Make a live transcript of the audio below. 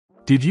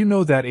Did you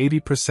know that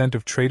 80%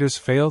 of traders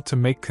fail to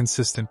make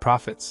consistent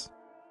profits?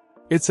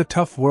 It's a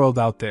tough world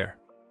out there.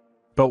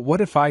 But what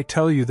if I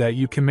tell you that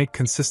you can make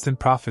consistent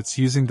profits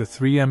using the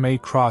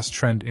 3MA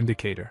cross-trend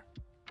indicator?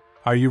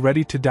 Are you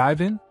ready to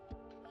dive in?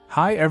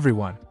 Hi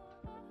everyone.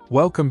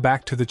 Welcome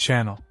back to the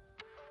channel.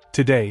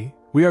 Today,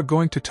 we are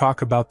going to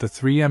talk about the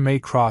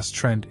 3MA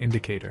cross-trend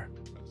indicator.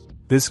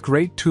 This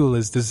great tool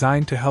is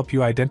designed to help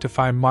you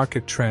identify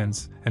market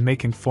trends and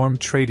make informed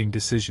trading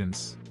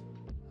decisions.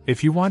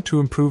 If you want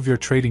to improve your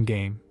trading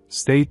game,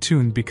 stay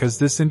tuned because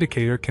this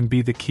indicator can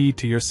be the key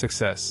to your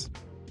success.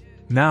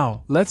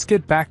 Now, let's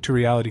get back to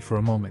reality for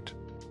a moment.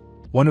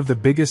 One of the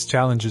biggest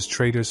challenges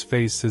traders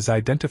face is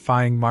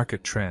identifying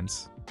market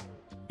trends.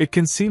 It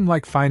can seem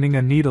like finding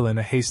a needle in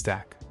a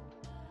haystack.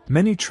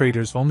 Many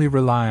traders only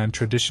rely on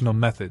traditional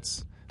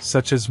methods,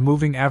 such as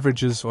moving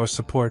averages or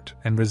support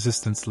and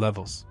resistance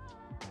levels.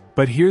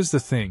 But here's the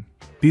thing,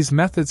 these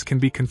methods can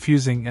be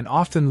confusing and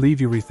often leave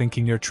you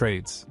rethinking your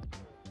trades.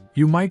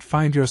 You might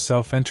find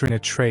yourself entering a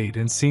trade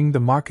and seeing the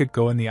market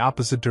go in the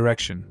opposite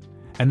direction,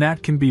 and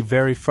that can be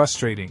very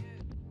frustrating.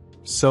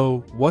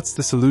 So, what's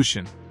the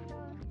solution?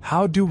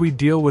 How do we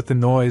deal with the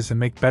noise and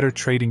make better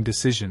trading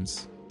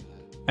decisions?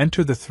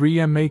 Enter the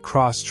 3MA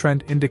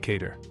cross-trend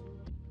indicator.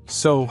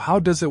 So, how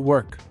does it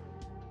work?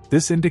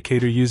 This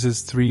indicator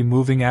uses 3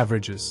 moving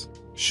averages,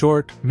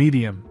 short,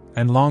 medium,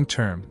 and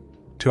long-term,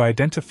 to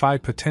identify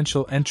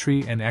potential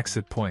entry and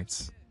exit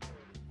points.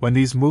 When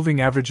these moving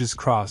averages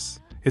cross,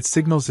 it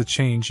signals a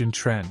change in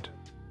trend.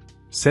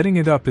 Setting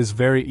it up is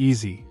very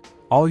easy.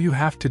 All you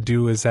have to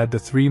do is add the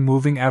 3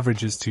 moving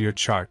averages to your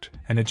chart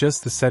and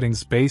adjust the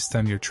settings based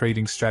on your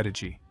trading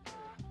strategy.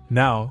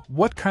 Now,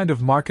 what kind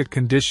of market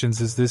conditions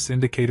is this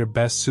indicator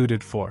best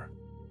suited for?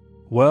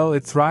 Well,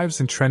 it thrives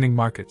in trending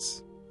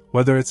markets,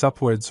 whether it's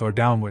upwards or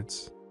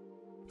downwards.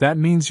 That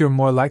means you're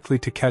more likely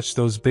to catch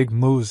those big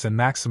moves and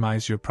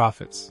maximize your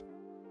profits.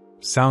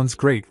 Sounds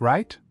great,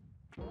 right?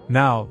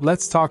 Now,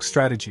 let's talk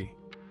strategy.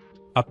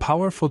 A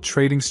powerful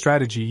trading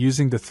strategy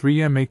using the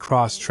 3MA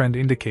cross-trend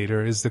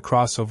indicator is the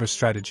crossover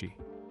strategy.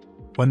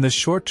 When the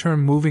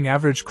short-term moving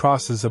average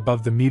crosses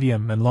above the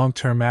medium and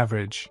long-term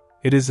average,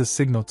 it is a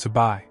signal to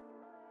buy.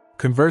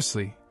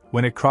 Conversely,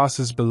 when it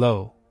crosses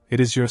below, it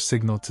is your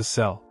signal to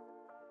sell.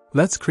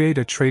 Let's create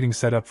a trading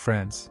setup,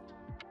 friends.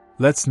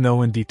 Let's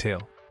know in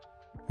detail.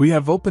 We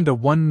have opened a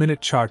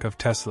 1-minute chart of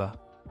Tesla.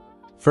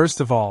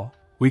 First of all,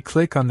 we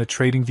click on the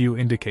Tradingview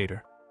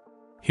indicator.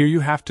 Here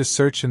you have to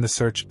search in the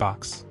search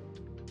box.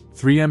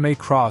 3MA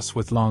cross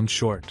with long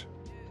short.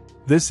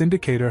 This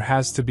indicator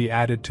has to be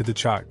added to the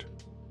chart.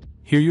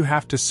 Here you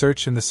have to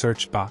search in the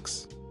search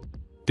box.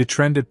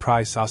 Detrended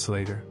price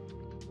oscillator.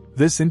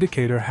 This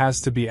indicator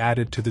has to be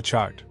added to the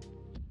chart.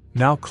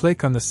 Now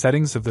click on the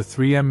settings of the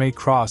 3MA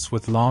cross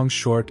with long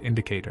short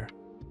indicator.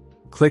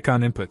 Click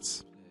on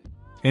inputs.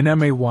 In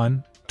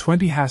MA1,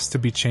 20 has to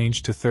be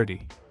changed to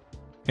 30.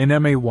 In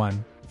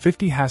MA1,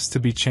 50 has to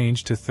be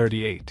changed to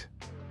 38.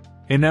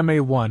 In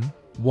MA1,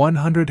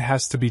 100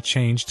 has to be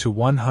changed to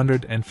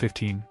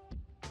 115.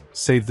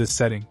 Save this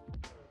setting.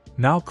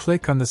 Now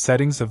click on the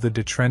settings of the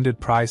detrended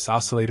price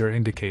oscillator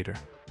indicator.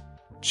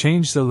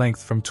 Change the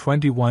length from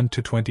 21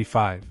 to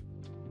 25.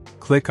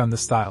 Click on the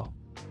style.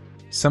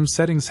 Some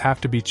settings have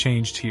to be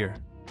changed here.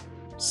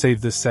 Save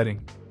this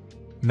setting.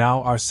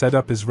 Now our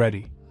setup is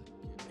ready.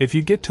 If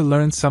you get to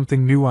learn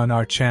something new on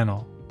our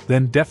channel,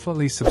 then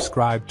definitely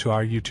subscribe to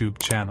our YouTube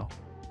channel.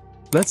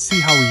 Let's see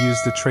how we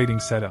use the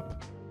trading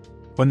setup.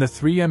 When the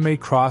 3MA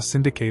cross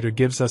indicator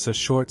gives us a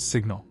short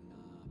signal,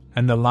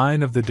 and the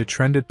line of the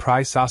detrended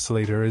price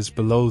oscillator is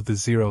below the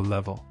 0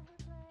 level,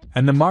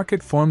 and the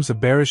market forms a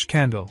bearish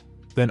candle,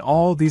 then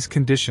all these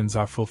conditions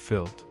are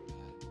fulfilled.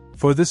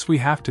 For this we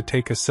have to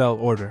take a sell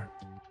order,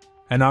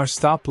 and our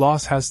stop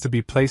loss has to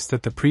be placed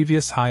at the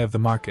previous high of the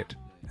market,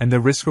 and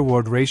the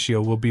risk-reward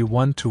ratio will be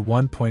 1 to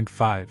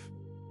 1.5.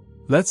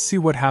 Let's see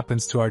what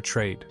happens to our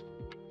trade.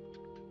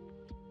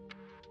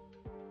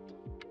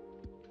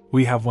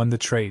 We have won the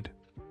trade.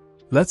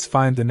 Let's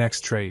find the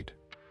next trade.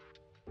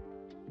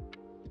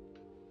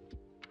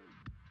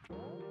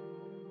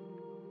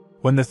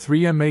 When the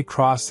 3MA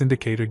cross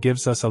indicator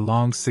gives us a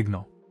long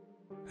signal,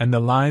 and the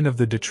line of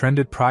the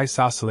detrended price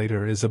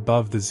oscillator is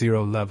above the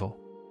 0 level,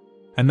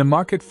 and the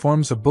market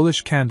forms a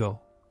bullish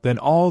candle, then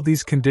all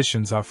these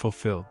conditions are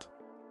fulfilled.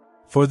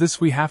 For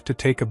this we have to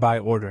take a buy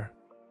order,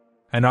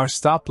 and our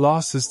stop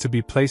loss is to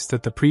be placed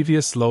at the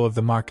previous low of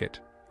the market,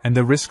 and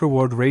the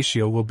risk-reward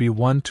ratio will be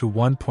 1 to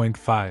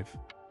 1.5.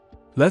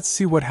 Let's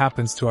see what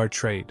happens to our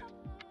trade.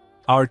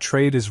 Our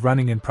trade is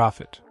running in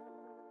profit.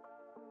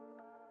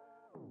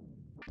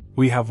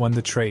 We have won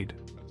the trade.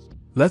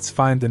 Let's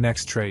find the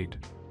next trade.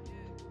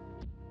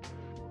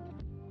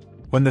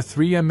 When the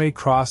 3MA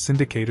cross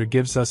indicator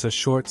gives us a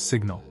short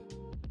signal,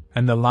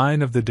 and the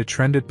line of the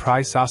detrended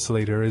price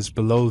oscillator is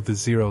below the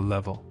 0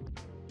 level,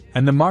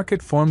 and the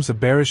market forms a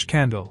bearish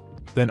candle,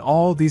 then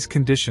all these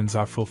conditions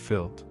are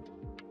fulfilled.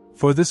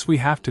 For this we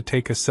have to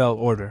take a sell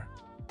order,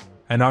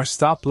 and our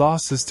stop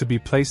loss is to be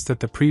placed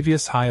at the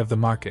previous high of the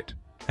market,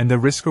 and the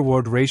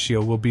risk-reward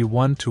ratio will be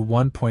 1 to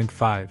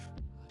 1.5.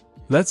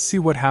 Let's see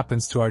what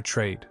happens to our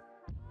trade.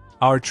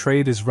 Our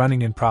trade is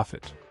running in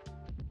profit.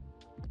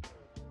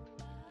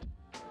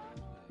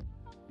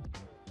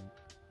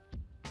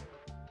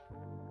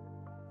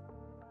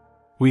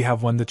 We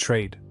have won the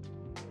trade.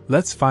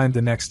 Let's find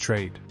the next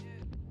trade.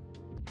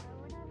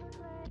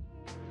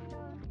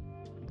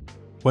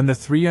 When the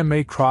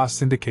 3MA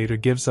cross indicator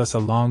gives us a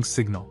long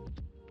signal,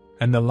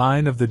 and the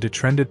line of the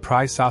detrended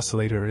price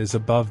oscillator is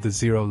above the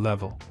zero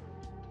level,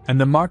 and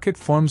the market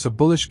forms a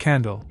bullish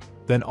candle,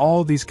 then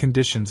all these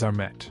conditions are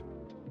met.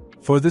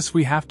 For this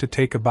we have to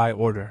take a buy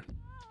order,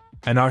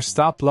 and our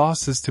stop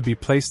loss is to be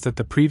placed at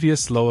the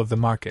previous low of the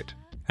market,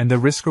 and the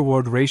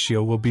risk-reward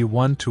ratio will be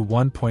 1 to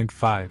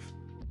 1.5.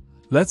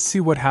 Let's see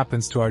what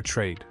happens to our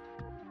trade.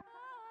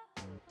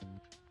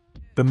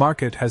 The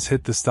market has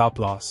hit the stop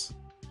loss.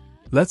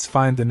 Let's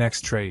find the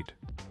next trade.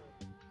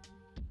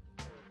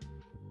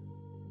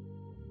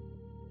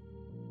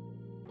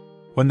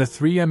 When the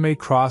 3MA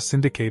cross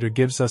indicator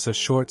gives us a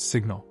short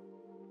signal,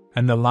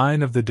 and the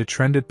line of the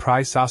detrended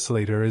price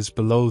oscillator is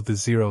below the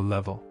zero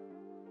level,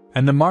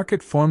 and the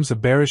market forms a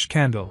bearish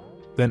candle,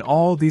 then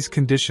all these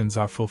conditions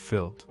are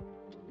fulfilled.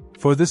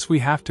 For this we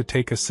have to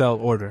take a sell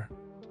order,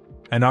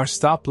 and our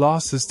stop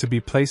loss is to be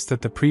placed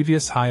at the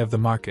previous high of the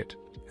market,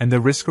 and the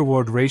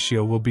risk-reward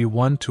ratio will be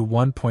 1 to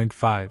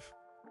 1.5.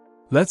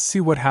 Let's see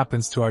what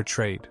happens to our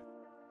trade.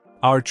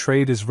 Our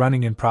trade is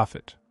running in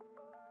profit.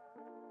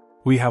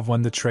 We have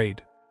won the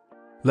trade.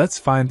 Let's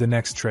find the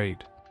next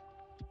trade.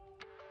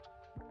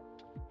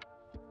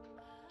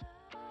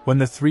 When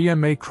the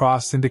 3MA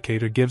cross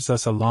indicator gives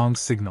us a long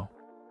signal,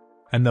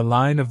 and the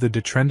line of the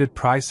detrended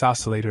price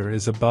oscillator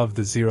is above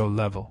the zero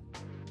level,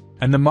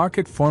 and the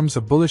market forms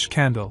a bullish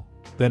candle,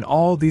 then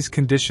all these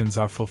conditions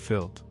are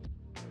fulfilled.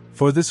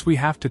 For this we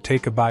have to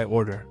take a buy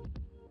order,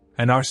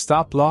 and our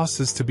stop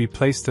loss is to be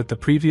placed at the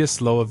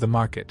previous low of the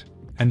market,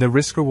 and the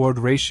risk-reward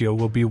ratio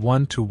will be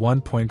 1 to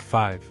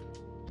 1.5.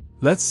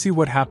 Let's see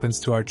what happens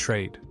to our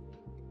trade.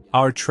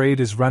 Our trade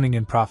is running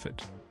in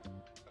profit.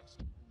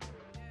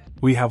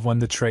 We have won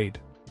the trade.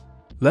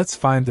 Let's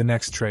find the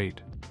next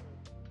trade.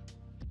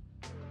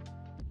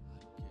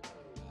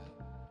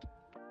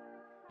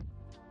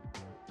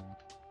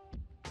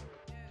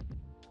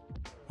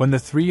 When the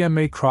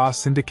 3MA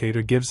cross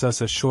indicator gives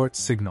us a short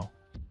signal,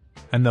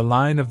 and the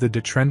line of the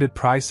detrended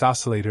price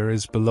oscillator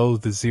is below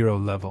the zero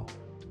level,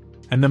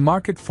 and the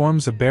market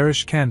forms a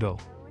bearish candle,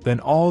 then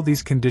all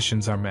these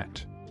conditions are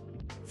met.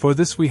 For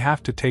this we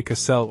have to take a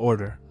sell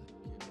order,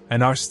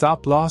 and our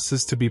stop loss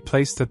is to be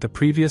placed at the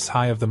previous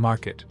high of the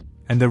market,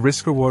 and the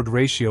risk-reward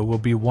ratio will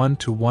be 1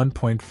 to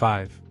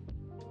 1.5.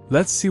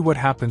 Let's see what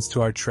happens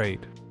to our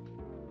trade.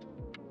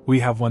 We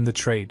have won the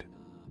trade.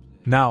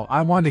 Now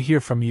I want to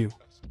hear from you.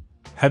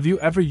 Have you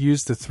ever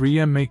used the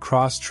 3MA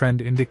cross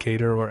trend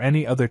indicator or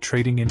any other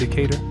trading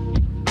indicator?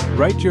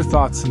 Write your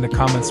thoughts in the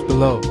comments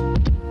below.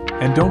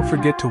 And don't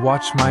forget to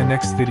watch my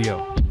next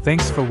video.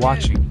 Thanks for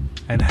watching,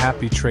 and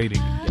happy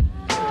trading.